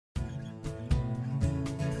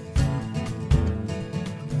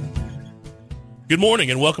Good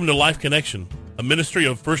morning and welcome to Life Connection, a ministry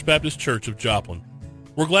of First Baptist Church of Joplin.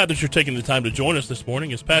 We're glad that you're taking the time to join us this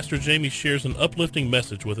morning as Pastor Jamie shares an uplifting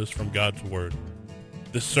message with us from God's Word.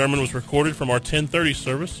 This sermon was recorded from our 10:30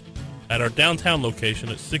 service at our downtown location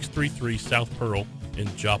at 633 South Pearl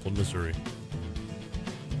in Joplin, Missouri.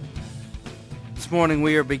 This morning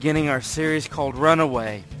we are beginning our series called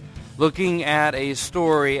Runaway, looking at a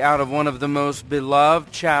story out of one of the most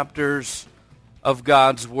beloved chapters of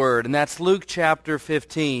God's Word, and that's Luke chapter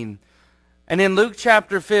 15. And in Luke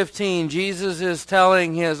chapter 15, Jesus is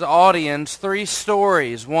telling his audience three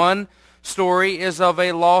stories. One story is of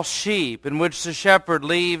a lost sheep in which the shepherd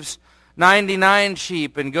leaves 99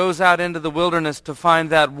 sheep and goes out into the wilderness to find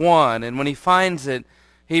that one. And when he finds it,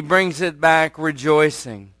 he brings it back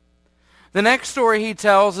rejoicing. The next story he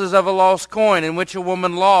tells is of a lost coin in which a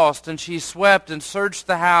woman lost, and she swept and searched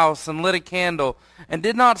the house and lit a candle and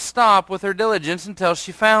did not stop with her diligence until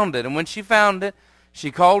she found it. And when she found it,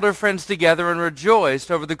 she called her friends together and rejoiced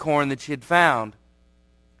over the coin that she had found.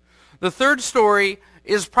 The third story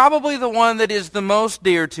is probably the one that is the most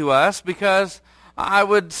dear to us, because I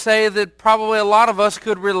would say that probably a lot of us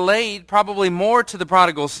could relate probably more to the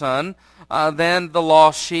prodigal son than the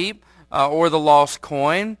lost sheep or the lost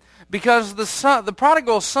coin, because the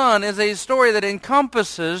prodigal son is a story that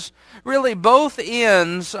encompasses really both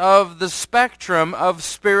ends of the spectrum of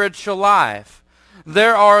spiritual life.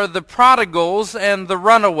 There are the prodigals and the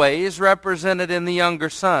runaways represented in the younger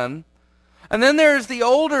son. And then there's the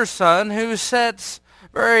older son who sits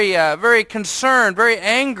very concerned, very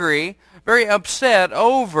angry, very upset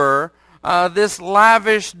over this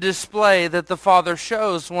lavish display that the father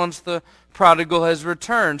shows once the prodigal has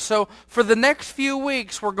returned. So for the next few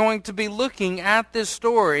weeks, we're going to be looking at this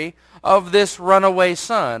story of this runaway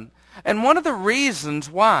son. And one of the reasons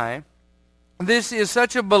why this is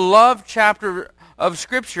such a beloved chapter of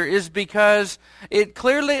Scripture is because it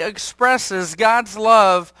clearly expresses God's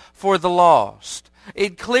love for the lost.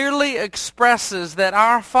 It clearly expresses that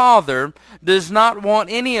our Father does not want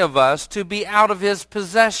any of us to be out of His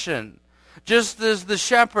possession. Just as the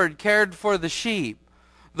shepherd cared for the sheep,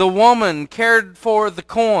 the woman cared for the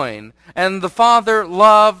coin, and the Father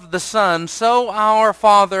loved the Son, so our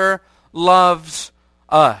Father loves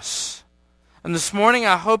us. And this morning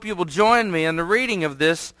I hope you will join me in the reading of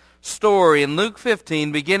this story in Luke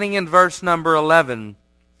 15, beginning in verse number 11.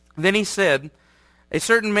 Then he said, "A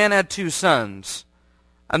certain man had 2 sons,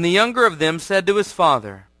 and the younger of them said to his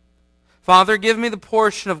father, 'Father, give me the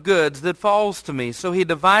portion of goods that falls to me.' So he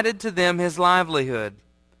divided to them his livelihood.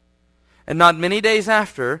 And not many days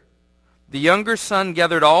after, the younger son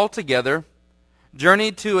gathered all together,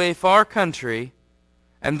 journeyed to a far country,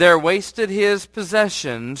 and there wasted his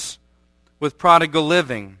possessions with prodigal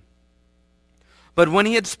living. But when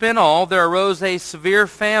he had spent all, there arose a severe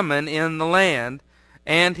famine in the land,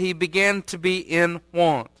 and he began to be in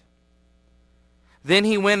want. Then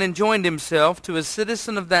he went and joined himself to a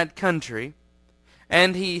citizen of that country,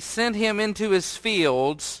 and he sent him into his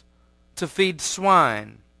fields to feed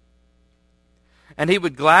swine. And he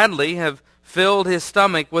would gladly have filled his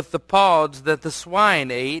stomach with the pods that the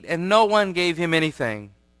swine ate, and no one gave him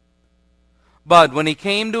anything. But when he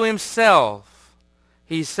came to himself,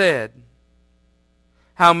 he said,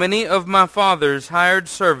 How many of my father's hired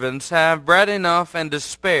servants have bread enough and to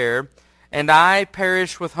spare, and I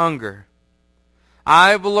perish with hunger?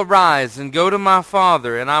 I will arise and go to my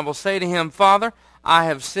father, and I will say to him, Father, I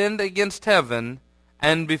have sinned against heaven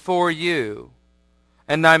and before you,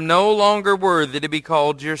 and I am no longer worthy to be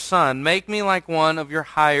called your son. Make me like one of your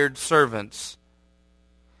hired servants.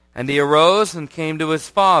 And he arose and came to his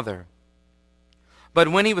father. But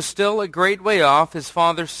when he was still a great way off, his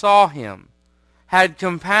father saw him, had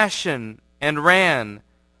compassion, and ran,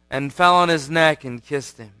 and fell on his neck and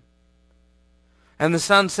kissed him. And the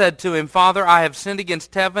son said to him, Father, I have sinned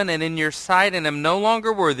against heaven and in your sight, and am no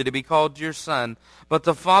longer worthy to be called your son. But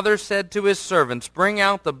the father said to his servants, Bring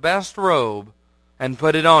out the best robe, and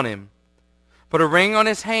put it on him. Put a ring on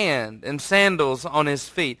his hand, and sandals on his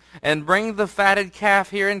feet. And bring the fatted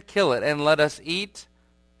calf here, and kill it, and let us eat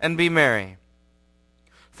and be merry.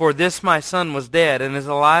 For this my son was dead, and is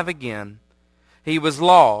alive again. He was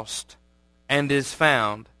lost, and is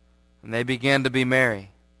found. And they began to be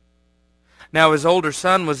merry. Now his older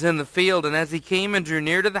son was in the field, and as he came and drew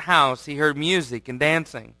near to the house, he heard music and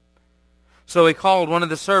dancing. So he called one of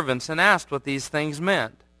the servants and asked what these things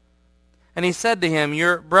meant. And he said to him,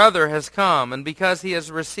 Your brother has come, and because he has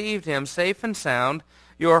received him safe and sound,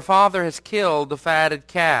 your father has killed the fatted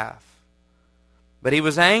calf. But he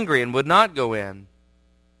was angry and would not go in.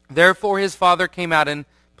 Therefore his father came out and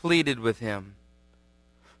pleaded with him.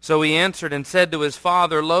 So he answered and said to his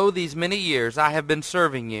father, Lo, these many years I have been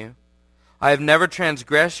serving you. I have never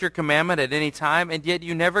transgressed your commandment at any time, and yet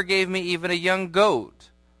you never gave me even a young goat,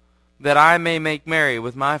 that I may make merry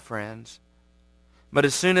with my friends. But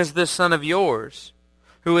as soon as this son of yours,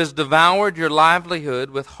 who has devoured your livelihood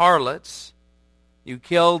with harlots, you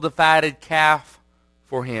killed the fatted calf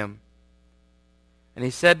for him. And he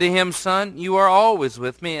said to him, Son, you are always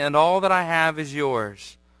with me, and all that I have is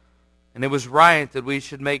yours. And it was right that we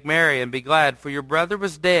should make merry and be glad, for your brother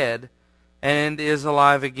was dead and is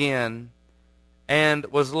alive again, and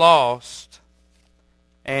was lost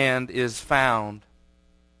and is found.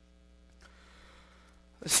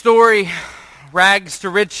 The story, rags to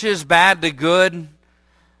riches, bad to good.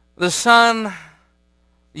 The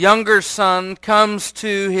younger son, comes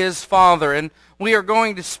to his father, and we are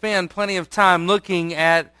going to spend plenty of time looking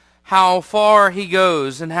at how far he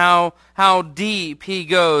goes and how deep he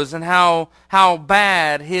goes and how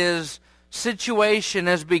bad his situation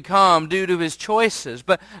has become due to his choices.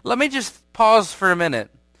 But let me just pause for a minute.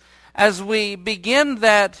 As we begin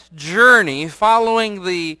that journey following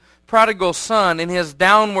the prodigal son in his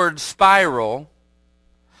downward spiral,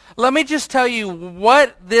 let me just tell you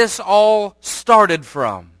what this all started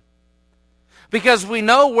from. Because we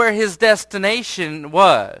know where his destination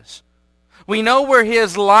was. We know where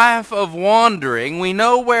his life of wandering, we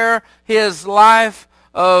know where his life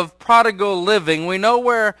of prodigal living, we know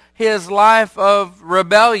where his life of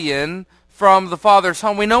rebellion from the father's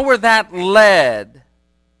home, we know where that led.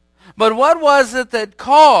 But what was it that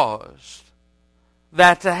caused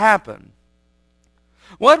that to happen?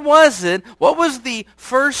 What was it? What was the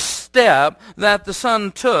first step that the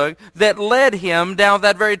son took that led him down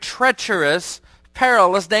that very treacherous,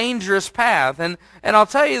 perilous, dangerous path? And I'll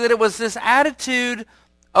tell you that it was this attitude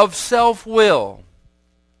of self-will.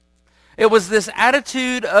 It was this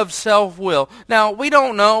attitude of self-will. Now, we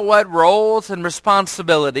don't know what roles and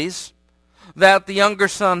responsibilities that the younger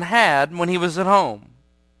son had when he was at home.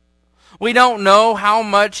 We don't know how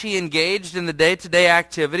much he engaged in the day-to-day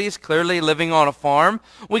activities, clearly living on a farm.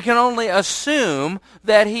 We can only assume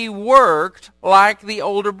that he worked like the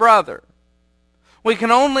older brother. We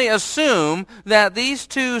can only assume that these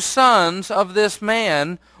two sons of this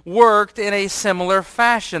man worked in a similar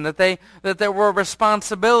fashion, that there were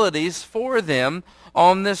responsibilities for them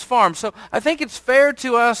on this farm. So I think it's fair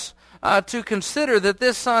to us to consider that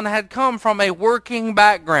this son had come from a working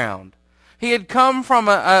background. He had come from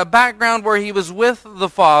a background where he was with the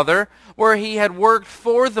father, where he had worked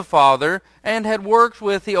for the father, and had worked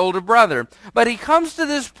with the older brother. But he comes to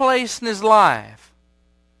this place in his life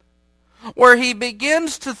where he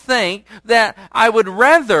begins to think that I would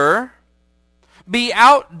rather be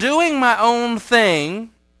out doing my own thing,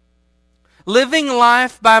 living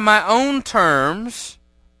life by my own terms,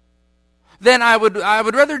 than I would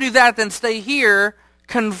rather do that than stay here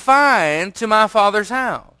confined to my father's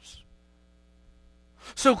house.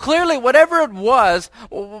 So clearly, whatever it was,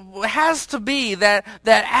 has to be that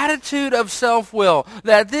attitude of self-will,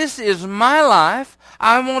 that this is my life,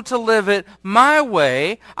 I want to live it my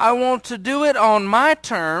way, I want to do it on my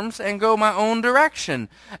terms and go my own direction.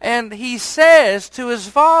 And he says to his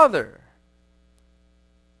father,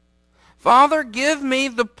 Father, give me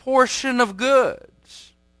the portion of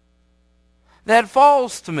goods that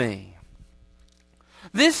falls to me.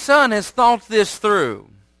 This son has thought this through.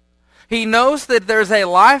 He knows that there's a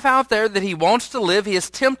life out there that he wants to live. He is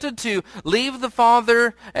tempted to leave the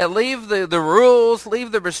father, leave the rules,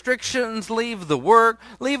 leave the restrictions, leave the work,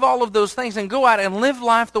 leave all of those things and go out and live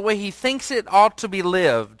life the way he thinks it ought to be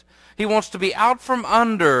lived. He wants to be out from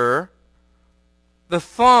under the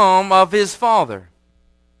thumb of his father.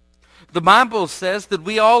 The Bible says that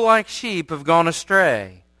we all like sheep have gone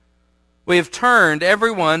astray. We have turned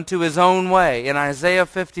everyone to his own way in Isaiah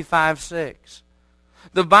 55:6.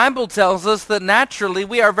 The Bible tells us that naturally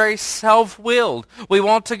we are very self-willed. We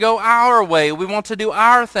want to go our way. We want to do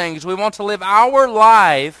our things. We want to live our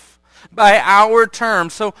life by our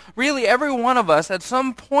terms. So really every one of us at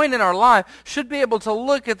some point in our life should be able to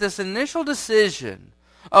look at this initial decision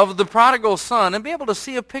of the prodigal son and be able to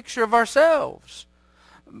see a picture of ourselves.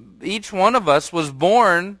 Each one of us was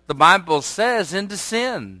born, the Bible says, into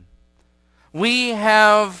sin. We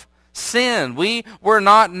have sinned. We were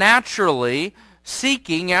not naturally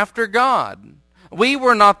seeking after God. We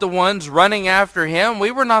were not the ones running after him. We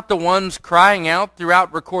were not the ones crying out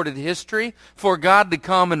throughout recorded history for God to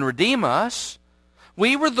come and redeem us.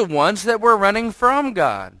 We were the ones that were running from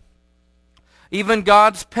God. Even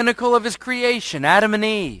God's pinnacle of his creation, Adam and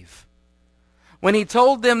Eve, when he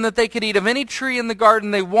told them that they could eat of any tree in the garden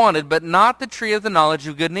they wanted, but not the tree of the knowledge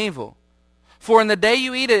of good and evil. For in the day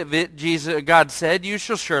you eat of it, God said, you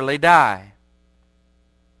shall surely die.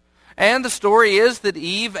 And the story is that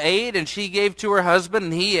Eve ate, and she gave to her husband,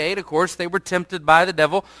 and he ate. Of course, they were tempted by the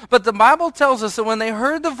devil. But the Bible tells us that when they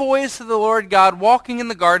heard the voice of the Lord God walking in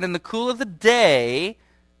the garden in the cool of the day,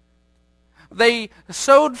 they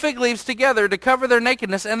sewed fig leaves together to cover their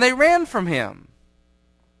nakedness, and they ran from him.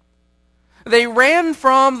 They ran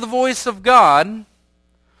from the voice of God,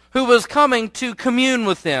 who was coming to commune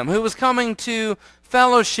with them, who was coming to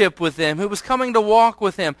fellowship with them, who was coming to walk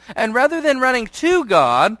with them. And rather than running to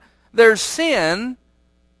God, their sin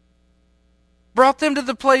brought them to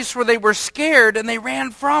the place where they were scared and they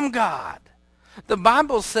ran from God. The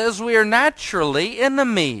Bible says we are naturally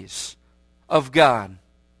enemies of God.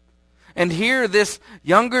 And here this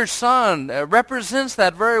younger son represents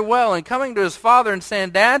that very well, and coming to his father and saying,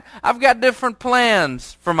 Dad, I've got different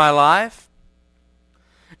plans for my life.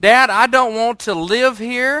 Dad, I don't want to live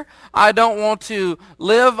here. I don't want to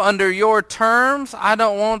live under your terms. I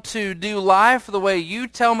don't want to do life the way you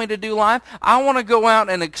tell me to do life. I want to go out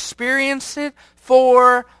and experience it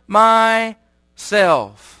for myself.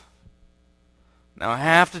 Now, I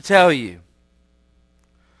have to tell you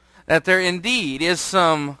that there indeed is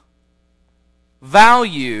some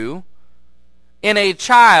value in a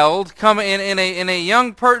child in a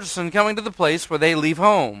young person coming to the place where they leave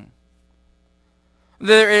home.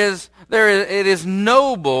 It is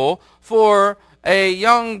noble for a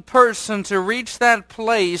young person to reach that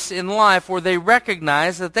place in life where they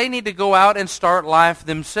recognize that they need to go out and start life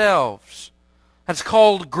themselves. That's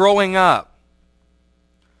called growing up.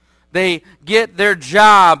 They get their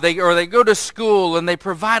job, or they go to school and they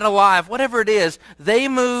provide a life, whatever it is, they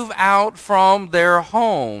move out from their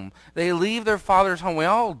home. They leave their father's home. We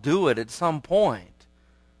all do it at some point.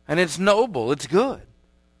 And it's noble, it's good,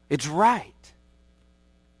 it's right.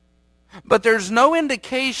 But there's no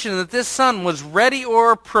indication that this son was ready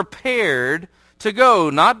or prepared to go,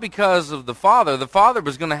 not because of the father. The father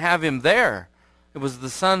was going to have him there. It was the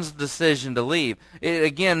son's decision to leave. It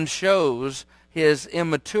again shows his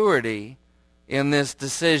immaturity in this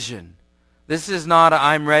decision. This is not a,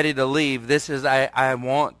 I'm ready to leave. This is I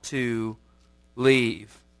want to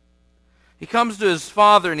leave. He comes to his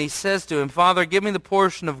father and he says to him, Father, give me the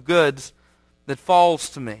portion of goods that falls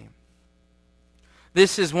to me.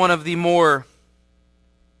 This is one of the more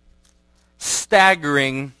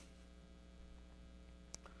staggering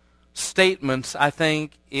statements, I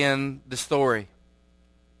think, in the story.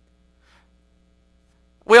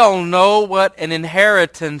 We all know what an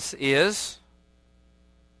inheritance is.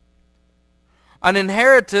 An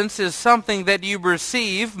inheritance is something that you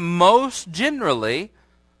receive most generally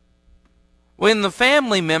when the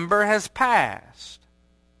family member has passed.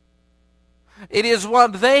 It is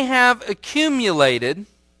what they have accumulated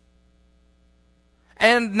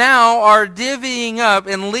and now are divvying up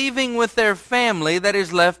and leaving with their family that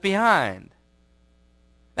is left behind.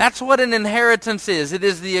 That's what an inheritance is. It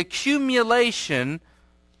is the accumulation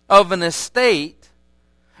of an estate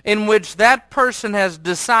in which that person has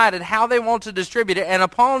decided how they want to distribute it, and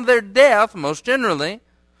upon their death, most generally,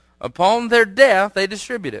 upon their death, they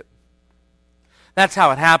distribute it. That's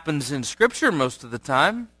how it happens in Scripture most of the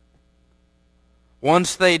time.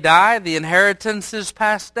 Once they die, the inheritance is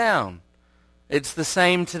passed down. It's the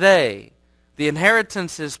same today. The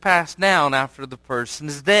inheritance is passed down after the person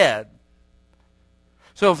is dead.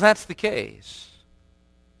 So if that's the case,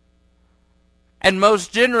 and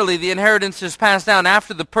most generally the inheritance is passed down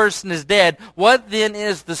after the person is dead, what then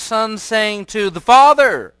is the son saying to the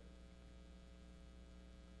father?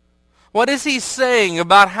 What is he saying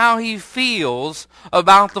about how he feels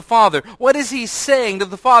about the father? What is he saying to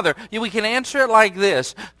the father? We can answer it like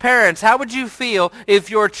this. Parents, how would you feel if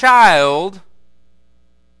your child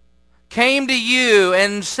came to you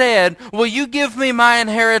and said, will you give me my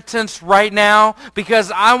inheritance right now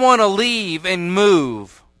because I want to leave and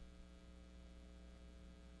move?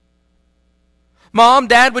 Mom,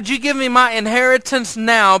 Dad, would you give me my inheritance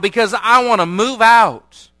now because I want to move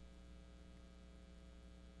out?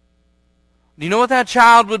 Do you know what that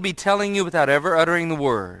child would be telling you without ever uttering the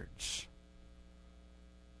words?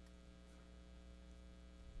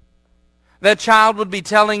 That child would be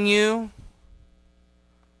telling you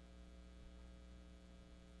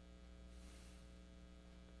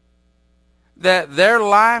that their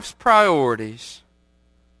life's priorities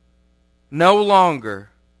no longer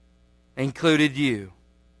included you.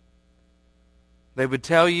 They would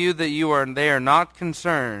tell you that they are not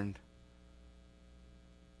concerned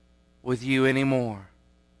with you anymore.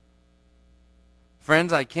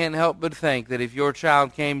 Friends, I can't help but think that if your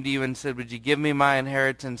child came to you and said, would you give me my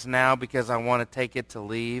inheritance now because I want to take it to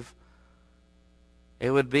leave? it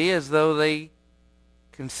would be as though they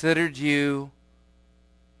considered you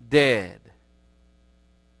dead.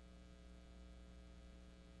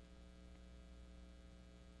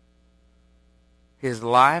 His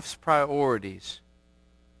life's priorities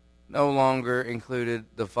no longer included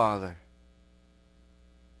the Father.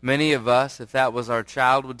 Many of us, if that was our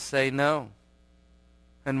child, would say no.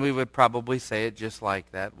 And we would probably say it just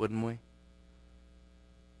like that, wouldn't we?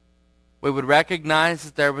 We would recognize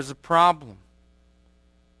that there was a problem.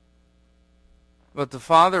 But the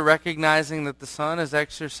Father, recognizing that the Son is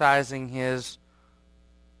exercising his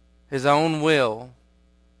own will,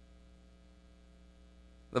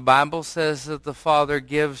 the Bible says that the Father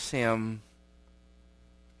gives him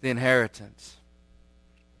the inheritance.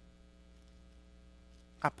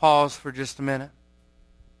 I pause for just a minute.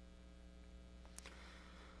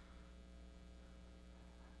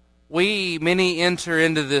 Many enter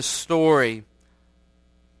into this story,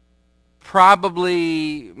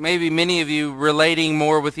 probably, maybe many of you relating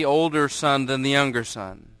more with the older son than the younger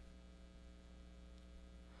son.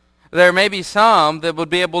 There may be some that would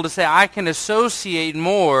be able to say, I can associate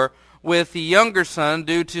more with the younger son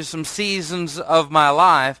due to some seasons of my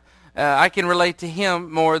life. I can relate to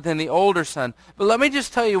him more than the older son. But let me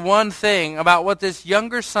just tell you one thing about what this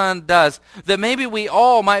younger son does that maybe we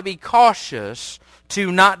all might be cautious to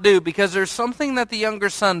not do, because there's something that the younger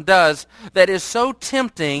son does that is so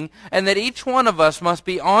tempting, and that each one of us must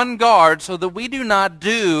be on guard so that we do not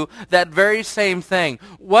do that very same thing.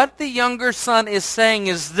 What the younger son is saying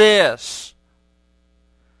is this: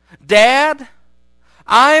 Dad,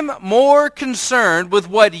 I'm more concerned with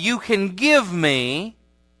what you can give me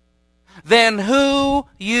than who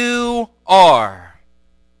you are.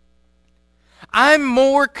 I'm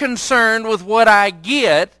more concerned with what I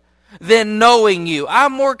get than knowing you.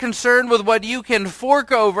 I'm more concerned with what you can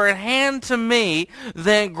fork over and hand to me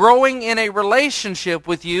than growing in a relationship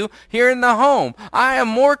with you here in the home. I am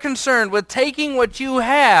more concerned with taking what you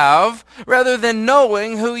have rather than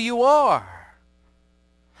knowing who you are.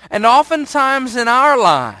 And oftentimes in our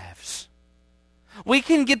lives, we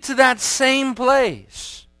can get to that same place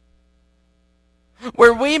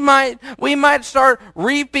where we might start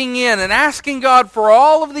reaping in and asking God for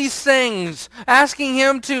all of these things, asking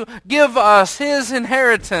Him to give us His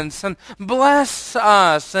inheritance and bless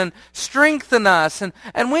us and strengthen us.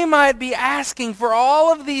 And we might be asking for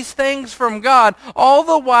all of these things from God, all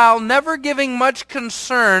the while never giving much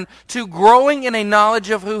concern to growing in a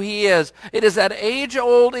knowledge of who He is. It is that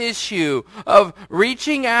age-old issue of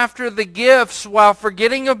reaching after the gifts while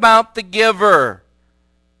forgetting about the giver.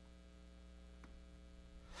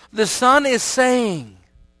 The Son is saying,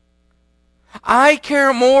 I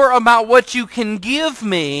care more about what you can give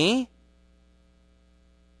me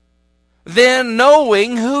than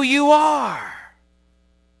knowing who you are.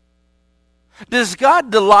 Does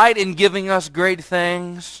God delight in giving us great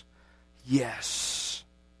things? Yes.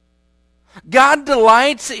 God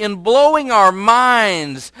delights in blowing our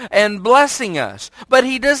minds and blessing us, but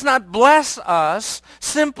He does not bless us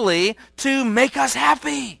simply to make us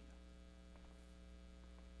happy.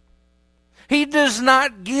 He does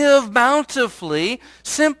not give bountifully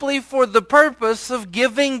simply for the purpose of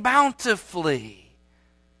giving bountifully.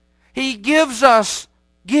 He gives us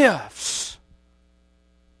gifts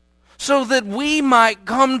so that we might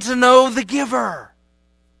come to know the giver.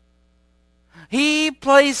 He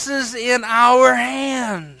places in our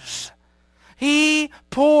hands. He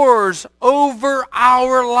pours over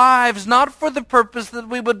our lives, not for the purpose that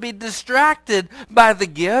we would be distracted by the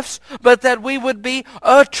gifts, but that we would be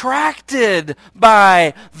attracted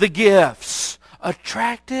by the gifts.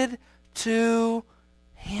 Attracted to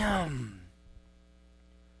Him.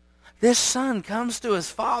 This son comes to his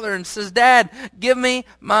father and says, Dad, give me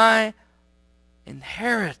my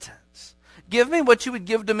inheritance. Give me what you would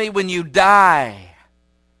give to me when you die,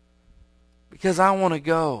 because I want to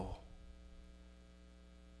go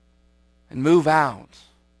and move out.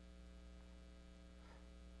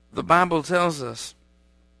 The Bible tells us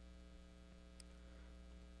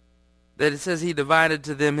that it says He divided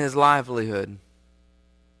to them His livelihood.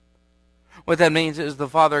 What that means is the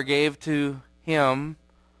Father gave to him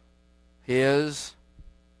His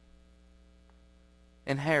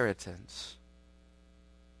inheritance.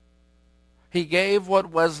 He gave what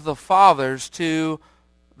was the Father's to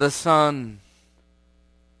the Son.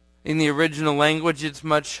 In the original language, it's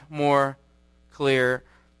much more clear.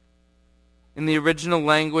 In the original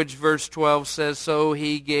language, verse 12 says, so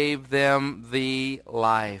He gave them the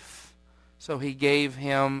life. So He gave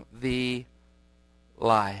him the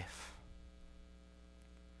life.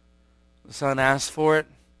 The Son asked for it,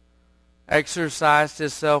 exercised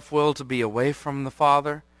His self-will to be away from the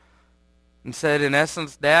Father, and said, in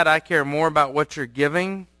essence, Dad, I care more about what you're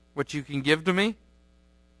giving, what you can give to me,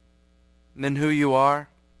 than who you are.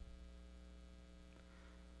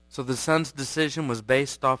 So the son's decision was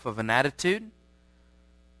based off of an attitude,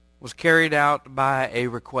 was carried out by a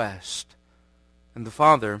request. And the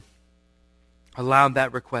father allowed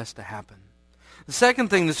that request to happen. The second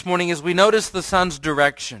thing this morning is we notice the son's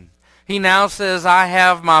direction. He now says, I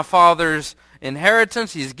have my father's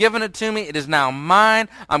inheritance. He's given it to me. It is now mine.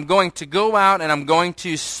 I'm going to go out and I'm going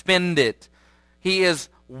to spend it. He is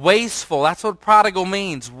wasteful. That's what prodigal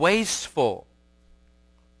means, wasteful.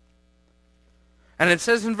 And it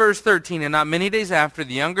says in verse 13, and not many days after,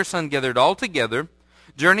 the younger son gathered all together,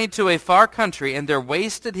 journeyed to a far country, and there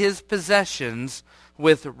wasted his possessions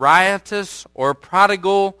with riotous or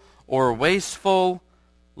prodigal or wasteful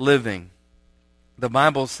living. The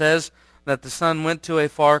Bible says that the son went to a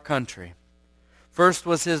far country. First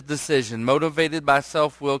was his decision, motivated by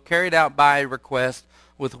self-will, carried out by a request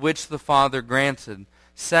with which the father granted.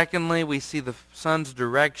 Secondly, we see the son's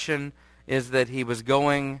direction is that he was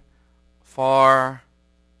going far,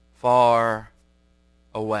 far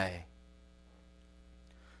away.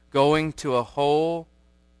 Going to a whole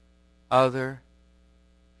other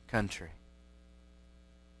country.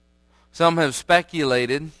 Some have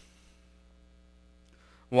speculated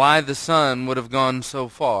why the son would have gone so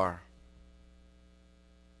far.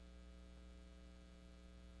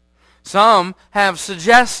 Some have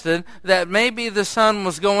suggested that maybe the son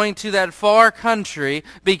was going to that far country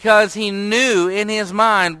because he knew in his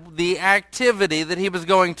mind the activity that he was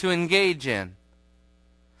going to engage in.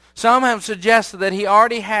 Some have suggested that he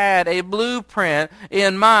already had a blueprint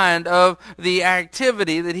in mind of the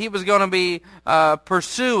activity that he was going to be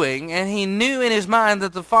pursuing, and he knew in his mind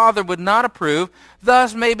that the father would not approve,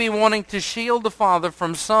 thus maybe wanting to shield the father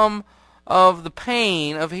from some of the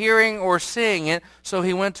pain of hearing or seeing it, so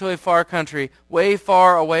he went to a far country, way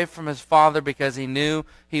far away from his father, because he knew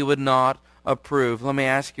he would not approve. Let me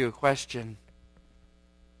ask you a question.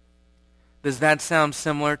 Does that sound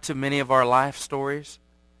similar to many of our life stories?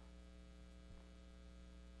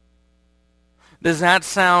 Does that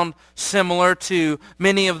sound similar to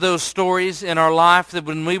many of those stories in our life that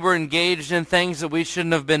when we were engaged in things that we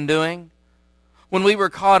shouldn't have been doing? When we were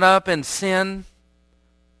caught up in sin?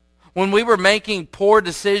 When we were making poor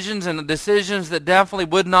decisions and decisions that definitely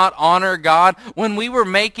would not honor God? When we were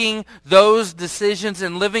making those decisions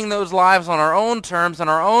and living those lives on our own terms, in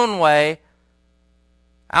our own way,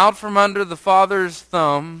 out from under the Father's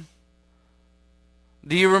thumb?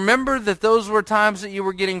 Do you remember that those were times that you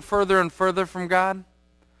were getting further and further from God?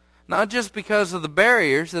 Not just because of the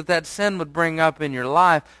barriers that sin would bring up in your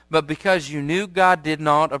life, but because you knew God did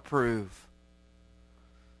not approve.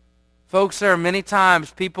 Folks, there are many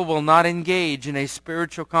times people will not engage in a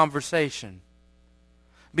spiritual conversation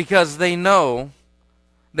because they know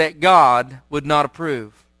that God would not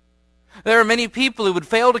approve. There are many people who would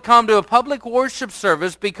fail to come to a public worship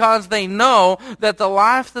service because they know that the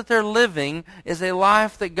life that they're living is a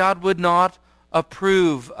life that God would not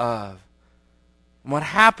approve of. And what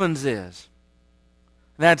happens is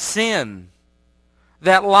that sin,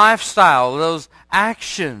 that lifestyle, those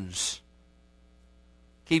actions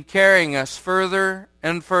keep carrying us further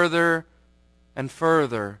and further and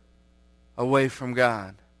further away from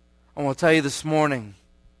God. I want to tell you this morning,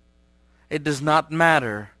 it does not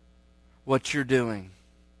matter what you're doing.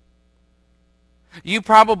 You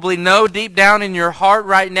probably know deep down in your heart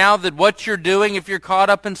right now that what you're doing, if you're caught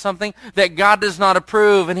up in something, that God does not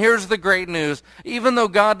approve. And here's the great news. Even though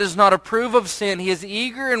God does not approve of sin, He is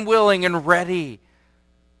eager and willing and ready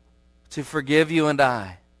to forgive you and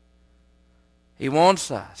I. He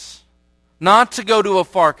wants us not to go to a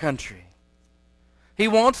far country. He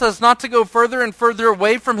wants us not to go further and further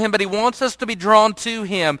away from Him, but He wants us to be drawn to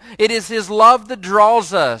Him. It is His love that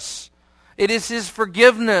draws us. It is His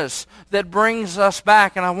forgiveness that brings us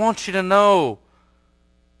back. And I want you to know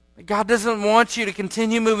that God doesn't want you to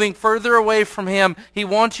continue moving further away from Him. He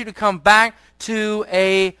wants you to come back to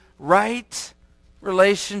a right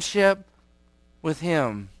relationship with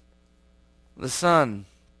Him. The Son,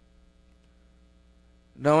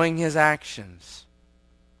 knowing His actions,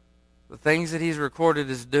 the things that He's recorded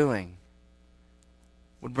as doing,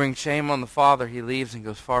 would bring shame on the Father. He leaves and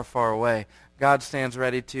goes far, far away. God stands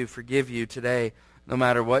ready to forgive you today, no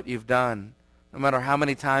matter what you've done, no matter how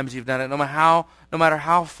many times you've done it, no matter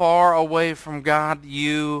how far away from God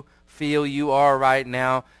you feel you are right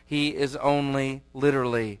now. He is only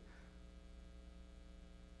literally,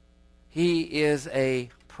 He is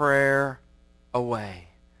a prayer away.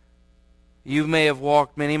 You may have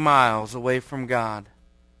walked many miles away from God,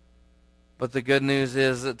 But the good news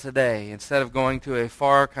is that today, instead of going to a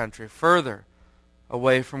far country, further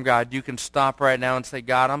away from God, you can stop right now and say,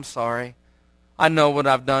 God, I'm sorry. I know what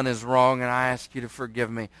I've done is wrong, and I ask you to forgive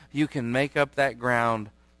me. You can make up that ground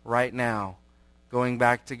right now, going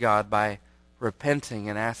back to God by repenting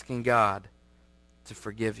and asking God to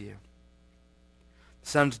forgive you. The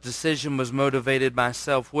son's decision was motivated by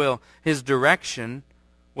self-will. His direction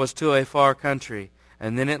was to a far country,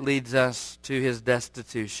 and then it leads us to his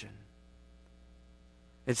destitution.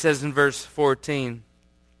 It says in verse 14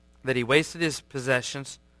 that he wasted his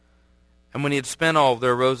possessions, and when he had spent all,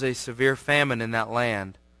 there arose a severe famine in that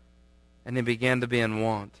land, and he began to be in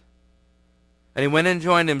want. And he went and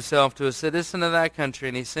joined himself to a citizen of that country,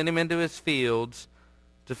 and he sent him into his fields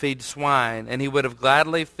to feed swine, and he would have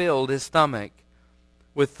gladly filled his stomach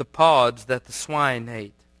with the pods that the swine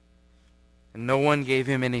ate. And no one gave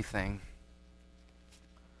him anything.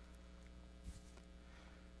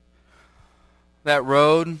 That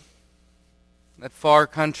road, that far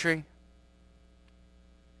country,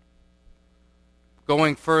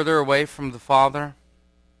 going further away from the Father,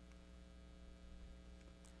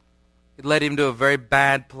 it led him to a very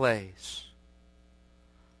bad place.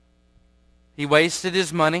 He wasted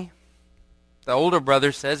his money. The older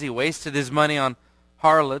brother says he wasted his money on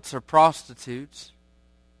harlots or prostitutes.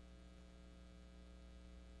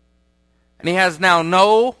 And he has now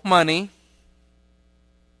no money.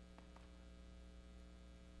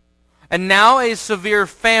 And now a severe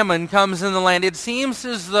famine comes in the land. It seems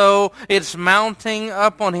as though it's mounting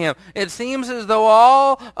up on him. It seems as though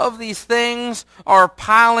all of these things are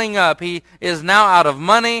piling up. He is now out of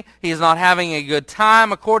money. He's not having a good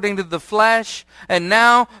time according to the flesh. And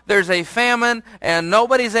now there's a famine and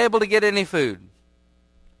nobody's able to get any food.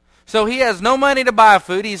 So he has no money to buy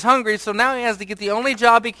food. He's hungry, so now he has to get the only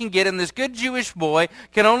job he can get. And this good Jewish boy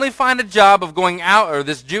can only find a job of going out, or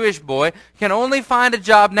this Jewish boy can only find a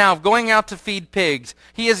job now of going out to feed pigs.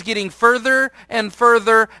 He is getting further and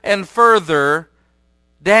further and further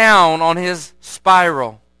down on his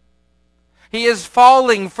spiral. He is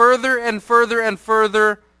falling further and further and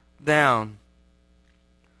further down.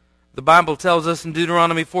 The Bible tells us in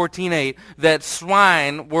Deuteronomy 14:8 that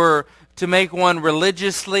swine were to make one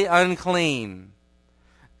religiously unclean.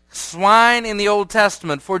 Swine in the Old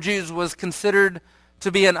Testament for Jews was considered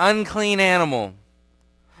to be an unclean animal.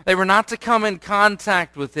 They were not to come in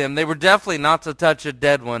contact with them. They were definitely not to touch a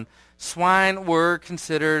dead one. Swine were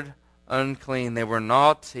considered unclean. They were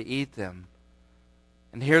not to eat them.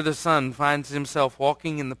 And here the son finds himself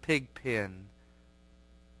walking in the pig pen.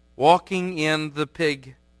 Walking in the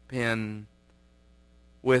pig pen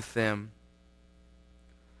with them.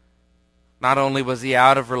 Not only was he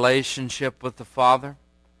out of relationship with the Father,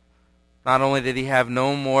 not only did he have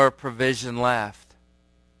no more provision left,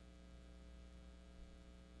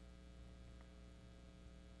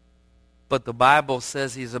 but the Bible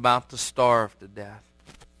says he's about to starve to death.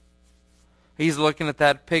 He's looking at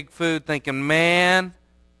that pig food thinking, man,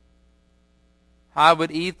 I would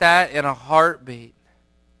eat that in a heartbeat.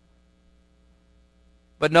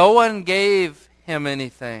 But no one gave him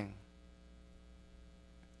anything.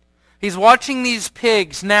 He's watching these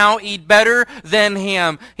pigs now eat better than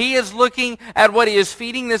him. He is looking at what he is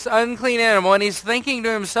feeding this unclean animal, and he's thinking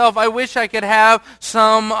to himself, I wish I could have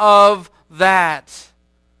some of that.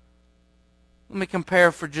 Let me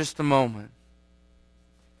compare for just a moment.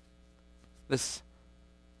 This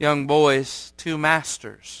young boy's two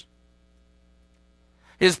masters.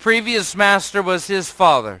 His previous master was his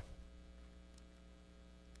father.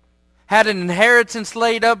 Had an inheritance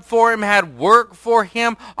laid up for him, had work for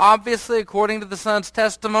him, obviously according to the son's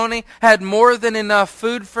testimony, had more than enough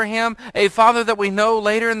food for him. A father that we know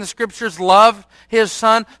later in the scriptures loved his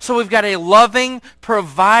son. So we've got a loving,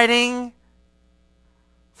 providing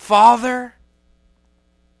father.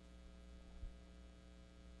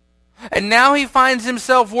 And now he finds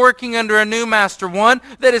himself working under a new master, one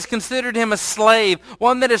that has considered him a slave,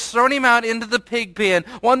 one that has thrown him out into the pig pen,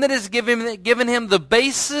 one that has given him the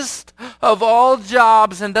basest of all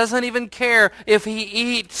jobs and doesn't even care if he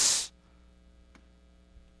eats.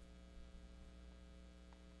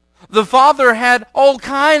 The father had all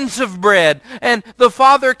kinds of bread, and the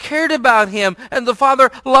father cared about him, and the father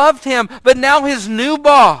loved him, but now his new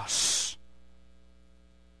boss,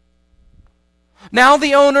 now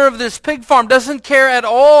the owner of this pig farm, doesn't care at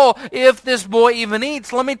all if this boy even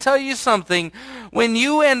eats. Let me tell you something. When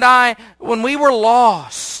you and I, when we were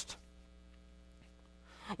lost,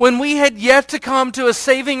 when we had yet to come to a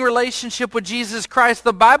saving relationship with Jesus Christ,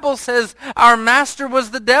 the Bible says our master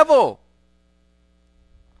was the devil.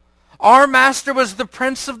 Our master was the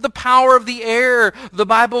prince of the power of the air, the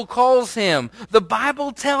Bible calls him. The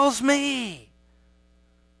Bible tells me.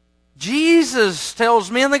 Jesus tells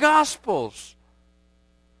me in the Gospels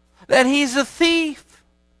that he's a thief,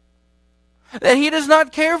 that he does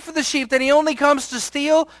not care for the sheep, that he only comes to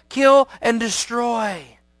steal, kill, and destroy.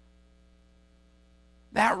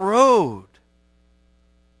 That road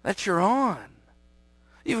that you're on.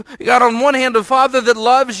 You've got on one hand a Father that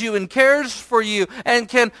loves you and cares for you and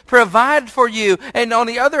can provide for you. And on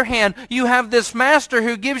the other hand, you have this master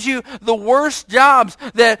who gives you the worst jobs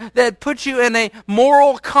that put you in a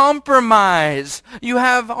moral compromise. You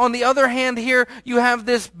have, on the other hand here, you have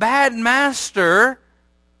this bad master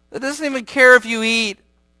that doesn't even care if you eat.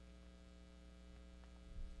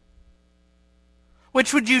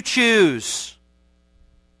 Which would you choose?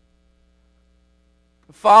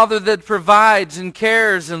 Father that provides and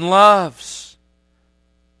cares and loves,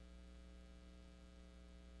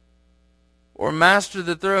 or a master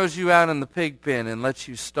that throws you out in the pig pen and lets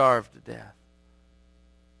you starve to death?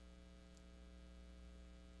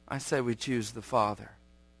 I say we choose the Father.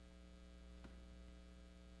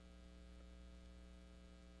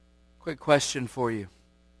 Quick question for you.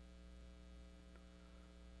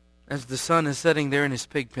 As the son is sitting there in his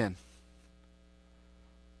pig pen,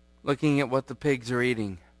 looking at what the pigs are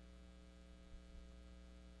eating,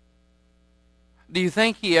 do you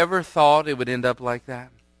think he ever thought it would end up like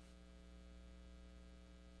that?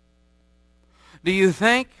 Do you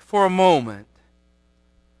think for a moment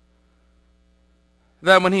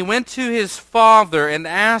that when he went to his father and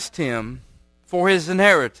asked him for his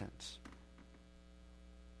inheritance,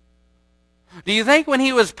 do you think when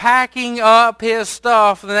he was packing up his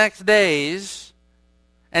stuff the next days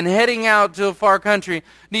and heading out to a far country,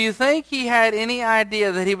 do you think he had any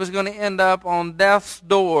idea that he was going to end up on death's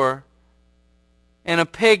door in a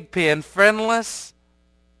pig pen, friendless,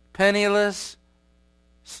 penniless,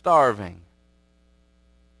 starving?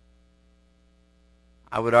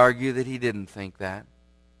 I would argue that he didn't think that.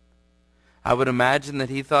 I would imagine that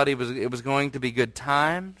he thought it was going to be good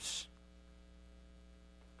times.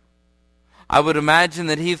 I would imagine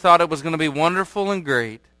that he thought it was going to be wonderful and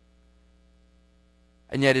great.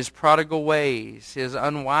 And yet his prodigal ways, his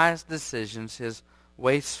unwise decisions, his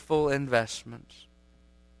wasteful investments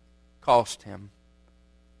cost him.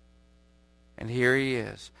 And here he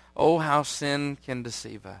is. Oh, how sin can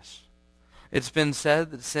deceive us. It's been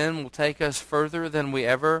said that sin will take us further than we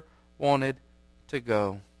ever wanted to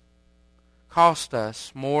go. Cost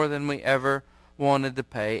us more than we ever wanted to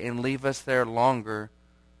pay and leave us there longer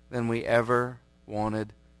than we ever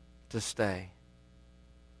wanted to stay.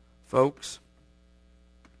 Folks,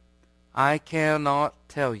 I cannot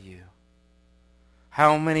tell you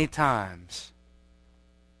how many times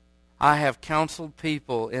I have counseled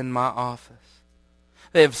people in my office.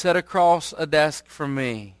 They have sat across a desk from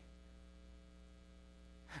me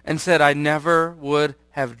and said, I never would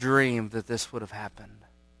have dreamed that this would have happened.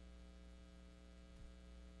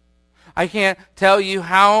 I can't tell you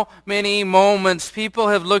how many moments people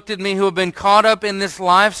have looked at me who have been caught up in this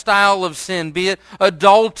lifestyle of sin, be it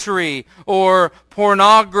adultery or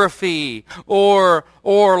pornography or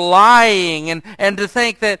lying, and to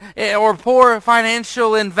think that, or poor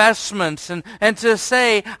financial investments, and to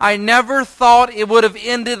say, I never thought it would have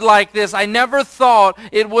ended like this. I never thought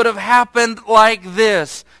it would have happened like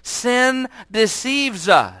this. Sin deceives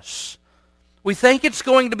us. We think it's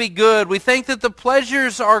going to be good. We think that the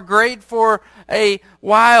pleasures are great for a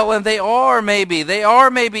while, and they are maybe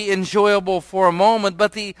enjoyable for a moment,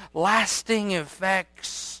 but the lasting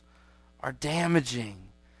effects are damaging.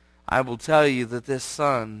 I will tell you that this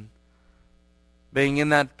son, being in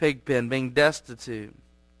that pig pen, being destitute,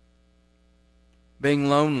 being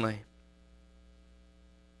lonely,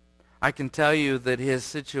 I can tell you that his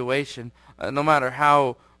situation, no matter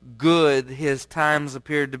how good his times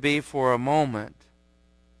appeared to be for a moment,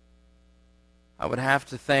 I would have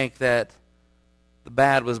to think that the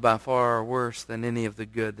bad was by far worse than any of the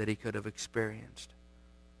good that he could have experienced.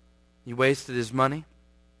 He wasted his money.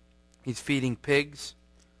 He's feeding pigs.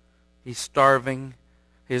 He's starving.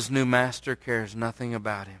 His new master cares nothing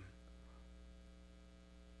about him.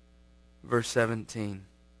 Verse 17.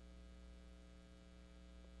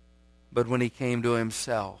 But when he came to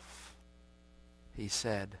himself, he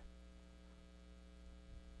said.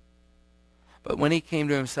 But when he came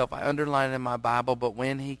to himself, I underlined in my Bible, but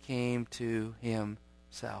when he came to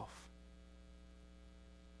himself.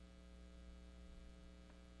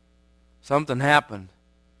 Something happened.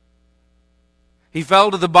 He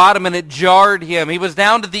fell to the bottom and it jarred him. He was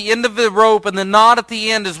down to the end of the rope, and the knot at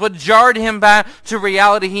the end is what jarred him back to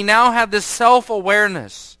reality. He now had this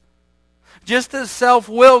self-awareness. Just as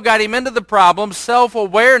self-will got him into the problem,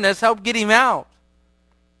 self-awareness helped get him out.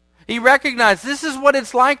 He recognized this is what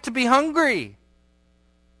it's like to be hungry.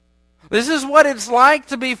 This is what it's like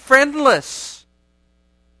to be friendless.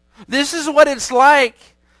 This is what it's like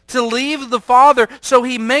to leave the Father. So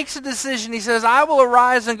he makes a decision. He says, I will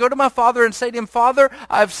arise and go to my Father and say to him, Father,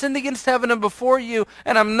 I have sinned against heaven and before you,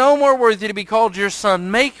 and I'm no more worthy to be called your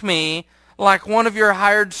son. Make me like one of your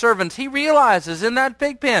hired servants. He realizes in that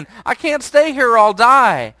pig pen, I can't stay here or I'll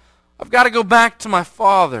die. I've got to go back to my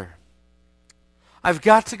Father. I've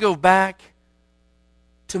got to go back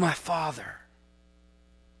to my Father.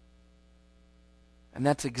 And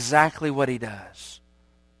that's exactly what he does.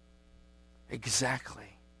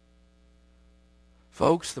 Exactly.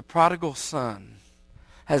 Folks, the prodigal son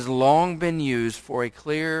has long been used for a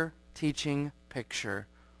clear teaching picture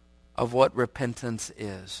of what repentance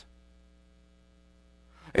is.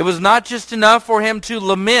 It was not just enough for him to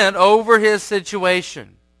lament over his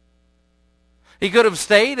situation. He could have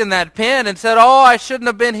stayed in that pen and said, oh, I shouldn't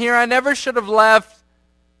have been here. I never should have left.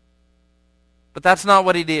 But that's not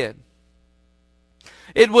what he did.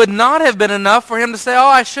 It would not have been enough for him to say, oh,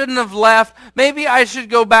 I shouldn't have left. Maybe I should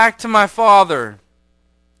go back to my father.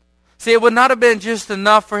 See, it would not have been just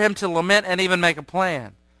enough for him to lament and even make a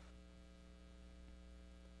plan.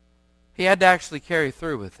 He had to actually carry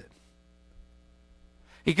through with it.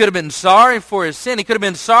 He could have been sorry for his sin. He could have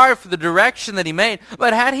been sorry for the direction that he made.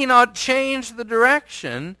 But had he not changed the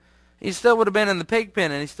direction, he still would have been in the pig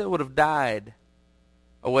pen and he still would have died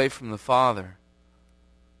away from the Father.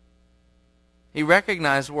 He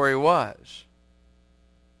recognized where he was.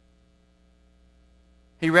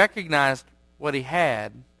 He recognized what he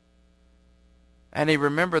had, and he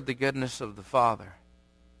remembered the goodness of the Father.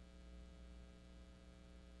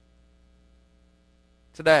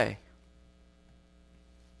 Today,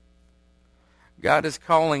 God is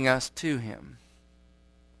calling us to him.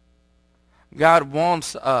 God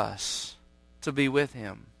wants us to be with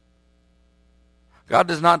him. God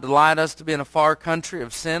does not delight us to be in a far country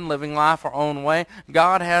of sin, living life our own way.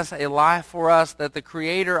 God has a life for us that the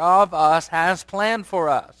Creator of us has planned for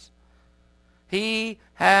us. He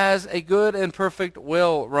has a good and perfect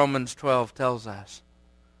will, Romans 12 tells us.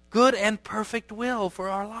 Good and perfect will for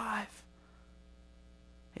our life.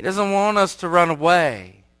 He doesn't want us to run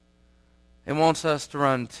away. He wants us to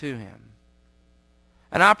run to him.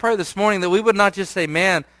 And I pray this morning that we would not just say,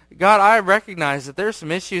 man, God, I recognize that there's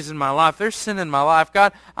some issues in my life. There's sin in my life.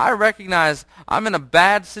 God, I recognize I'm in a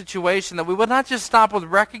bad situation. That we would not just stop with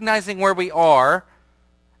recognizing where we are,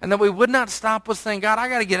 and that we would not stop with saying, God, I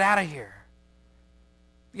got to get out of here.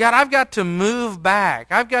 God, I've got to move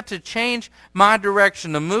back. I've got to change my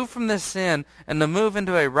direction, to move from this sin and to move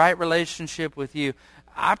into a right relationship with you.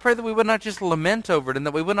 I pray that we would not just lament over it and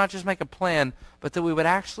that we would not just make a plan, but that we would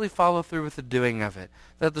actually follow through with the doing of it.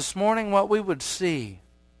 That this morning what we would see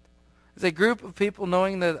is a group of people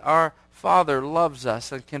knowing that our Father loves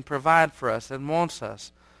us and can provide for us and wants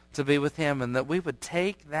us to be with him, and that we would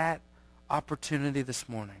take that opportunity this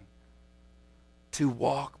morning to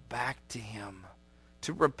walk back to him,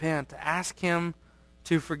 to repent, to ask him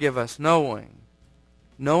to forgive us, knowing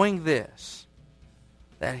this,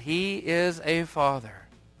 that he is a Father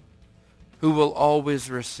who will always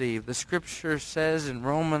receive. The Scripture says in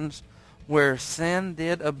Romans, where sin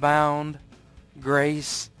did abound,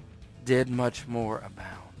 grace did much more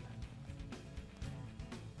abound.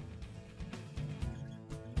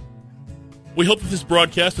 We hope that this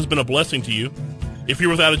broadcast has been a blessing to you. If you're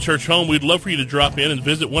without a church home, we'd love for you to drop in and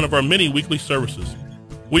visit one of our many weekly services.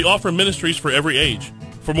 We offer ministries for every age.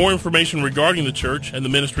 For more information regarding the church and the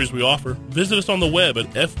ministries we offer, visit us on the web at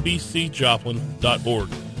fbcjoplin.org.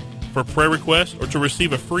 For prayer requests or to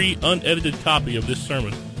receive a free, unedited copy of this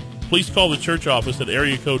sermon, please call the church office at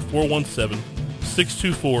area code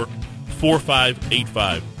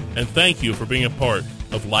 417-624-4585. And thank you for being a part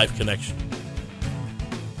of Life Connection.